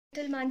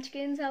Little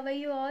munchkins, how are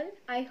you all?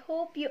 I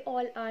hope you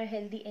all are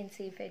healthy and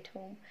safe at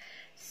home.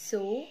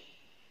 So,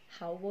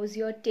 how was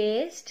your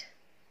test?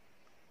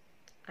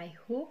 I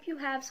hope you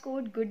have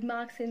scored good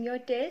marks in your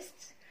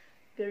tests.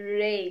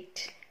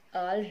 Great.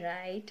 All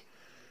right.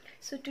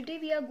 So today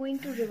we are going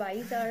to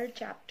revise our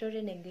chapter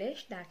in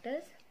English, that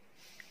is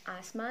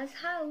Asma's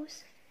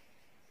house.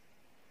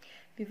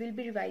 We will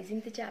be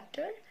revising the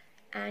chapter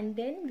and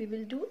then we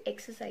will do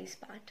exercise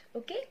part.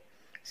 Okay?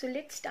 So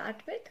let's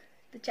start with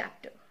the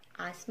chapter.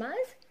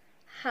 Asma's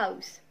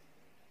house.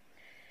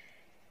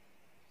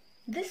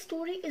 This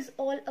story is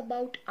all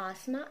about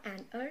Asma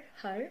and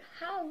her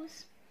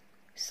house.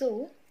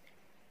 So,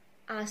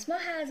 Asma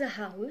has a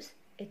house.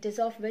 It is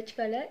of which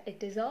color?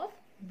 It is of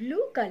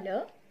blue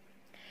color.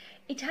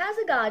 It has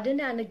a garden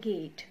and a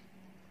gate.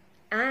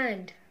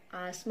 And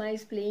Asma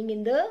is playing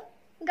in the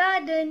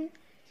garden.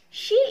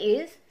 She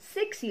is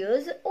 6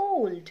 years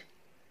old.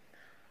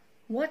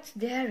 What's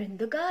there in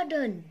the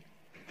garden?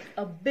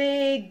 A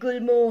big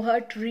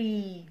gulmohar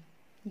tree.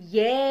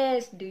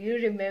 Yes, do you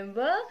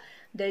remember?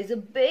 There is a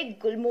big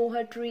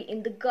gulmohar tree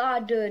in the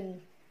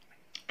garden.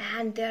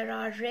 And there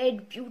are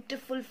red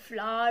beautiful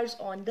flowers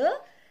on the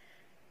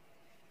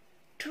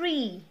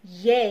tree.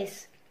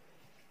 Yes.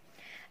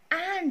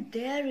 And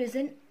there is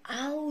an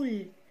owl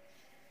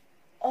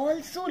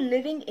also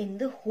living in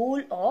the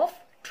hole of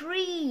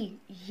tree.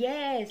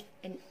 Yes,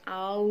 an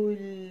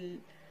owl.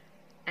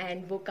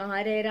 And वो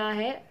कहाँ रह रहा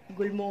है?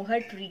 गुलमोहर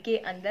tree के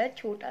अंदर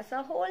छोटा सा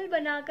whole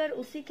बनाकर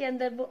उसी के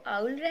अंदर वो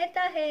आउल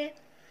रहता है.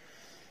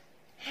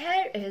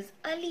 Here is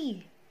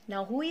Ali.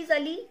 Now who is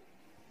Ali?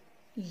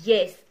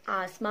 Yes,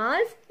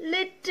 Asma's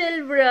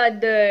little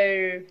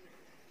brother.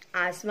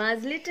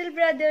 Asma's little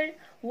brother.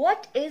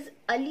 What is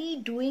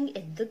Ali doing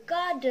in the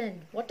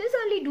garden? What is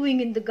Ali doing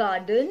in the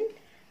garden?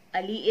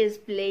 Ali is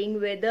playing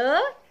with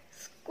a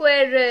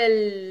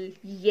squirrel.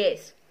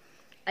 Yes,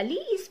 Ali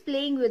is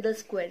playing with a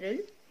squirrel.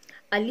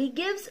 Ali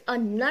gives a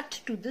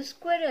nut to the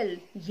squirrel.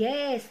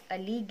 Yes,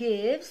 Ali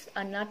gives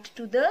a nut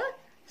to the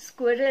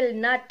squirrel.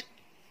 Nut.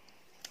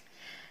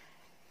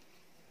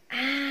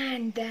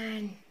 And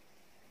then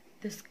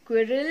the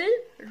squirrel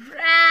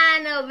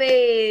ran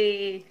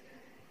away.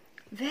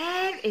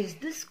 Where is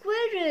the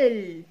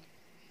squirrel?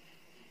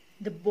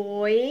 The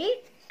boy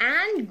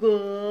and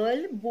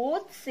girl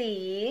both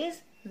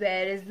says,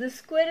 where is the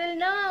squirrel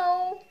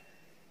now?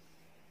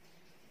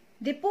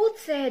 They both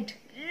said,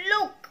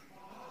 look.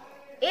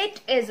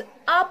 It is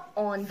up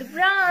on the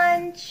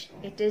branch.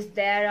 It is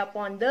there up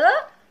on the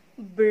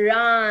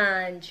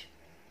branch.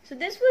 So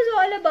this was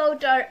all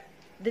about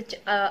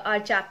our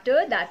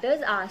chapter, that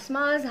is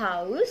Asma's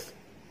house.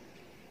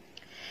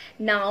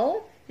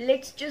 Now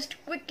let's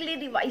just quickly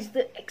revise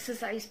the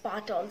exercise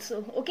part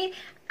also. Okay,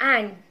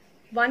 and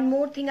one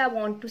more thing I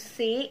want to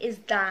say is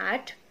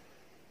that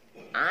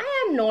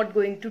I am not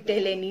going to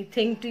tell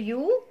anything to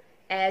you,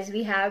 as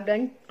we have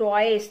done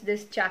twice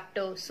this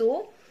chapter.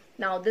 So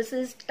now this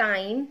is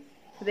time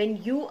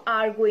when you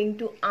are going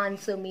to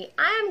answer me.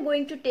 I am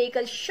going to take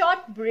a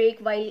short break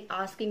while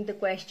asking the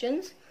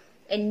questions,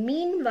 and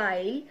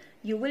meanwhile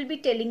you will be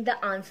telling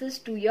the answers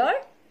to your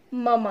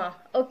mama.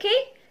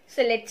 Okay?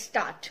 So let's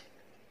start.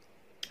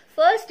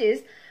 First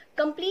is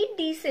complete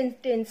these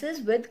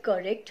sentences with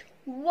correct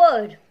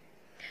word.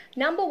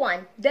 Number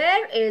 1.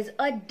 There is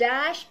a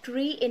dash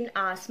tree in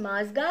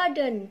Asma's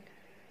garden.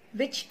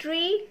 Which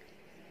tree?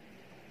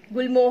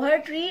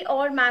 Gulmohar tree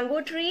or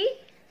mango tree?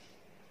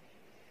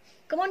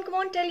 Come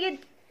on,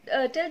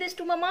 tell this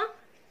to mama.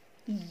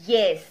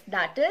 Yes,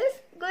 that is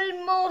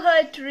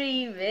gulmohar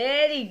tree.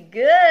 Very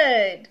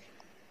good.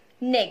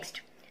 Next,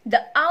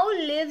 the owl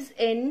lives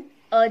in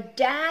a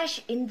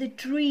dash in the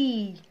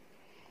tree.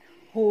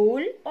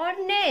 Hole or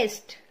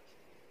nest?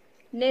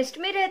 Nest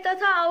में रहता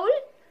था owl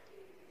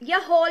या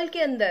hole के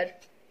अंदर?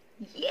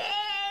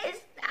 Yes,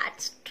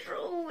 that's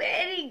true.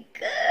 Very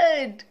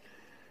good.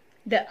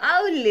 The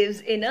owl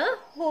lives in a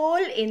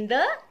hole in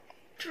the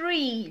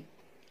tree.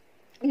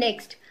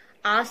 Next,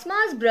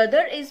 Asma's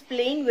brother is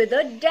playing with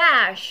a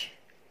dash.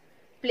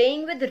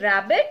 Playing with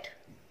rabbit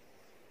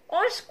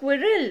or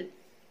squirrel?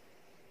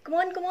 Come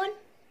on.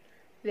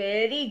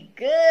 Very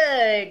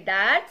good.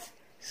 That's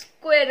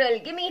squirrel.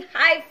 Give me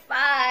high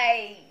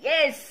five.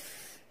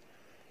 Yes.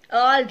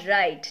 All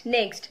right.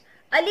 Next,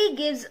 Ali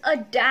gives a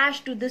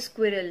dash to the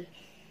squirrel.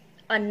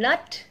 A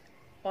nut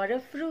or a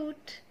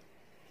fruit?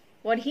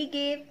 What he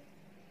gave?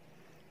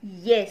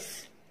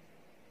 Yes.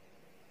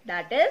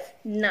 That is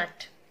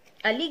nut.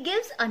 Ali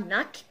gives a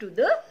nut to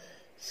the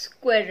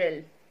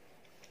squirrel.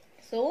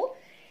 So,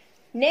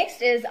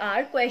 next is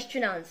our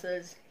question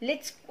answers.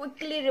 Let's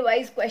quickly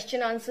revise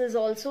question answers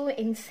also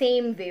in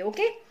same way,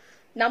 okay?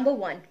 Number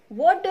 1.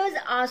 What does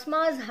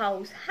Asma's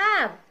house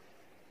have?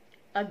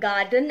 A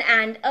garden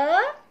and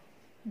a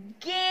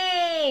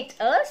gate.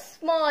 A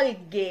small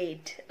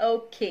gate.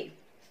 Okay.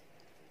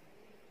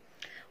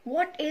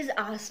 What is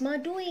Asma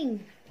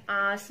doing?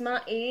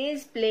 Asma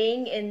is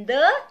playing in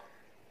the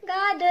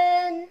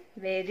garden.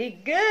 Very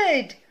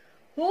good.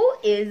 Who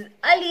is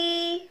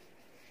Ali?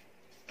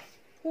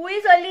 Who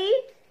is Ali?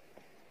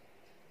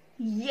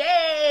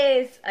 Yes.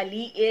 Yes,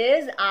 Ali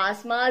is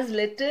Asma's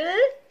little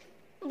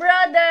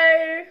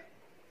brother.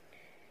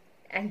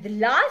 And the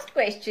last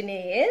question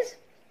is,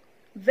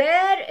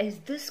 where is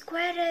the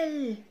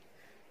squirrel?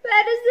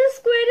 Where is the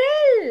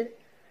squirrel?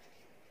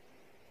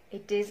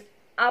 It is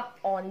up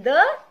on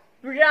the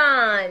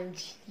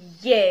branch.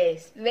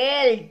 Yes,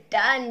 well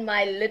done,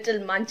 my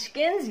little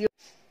munchkins.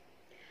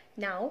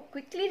 Now,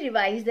 quickly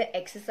revise the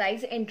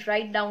exercise and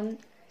write down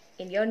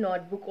in your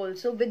notebook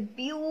also with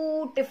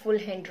beautiful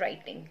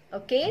handwriting.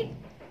 Okay?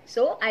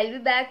 So, I'll be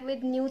back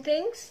with new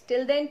things.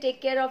 Till then,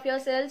 take care of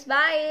yourselves.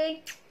 Bye.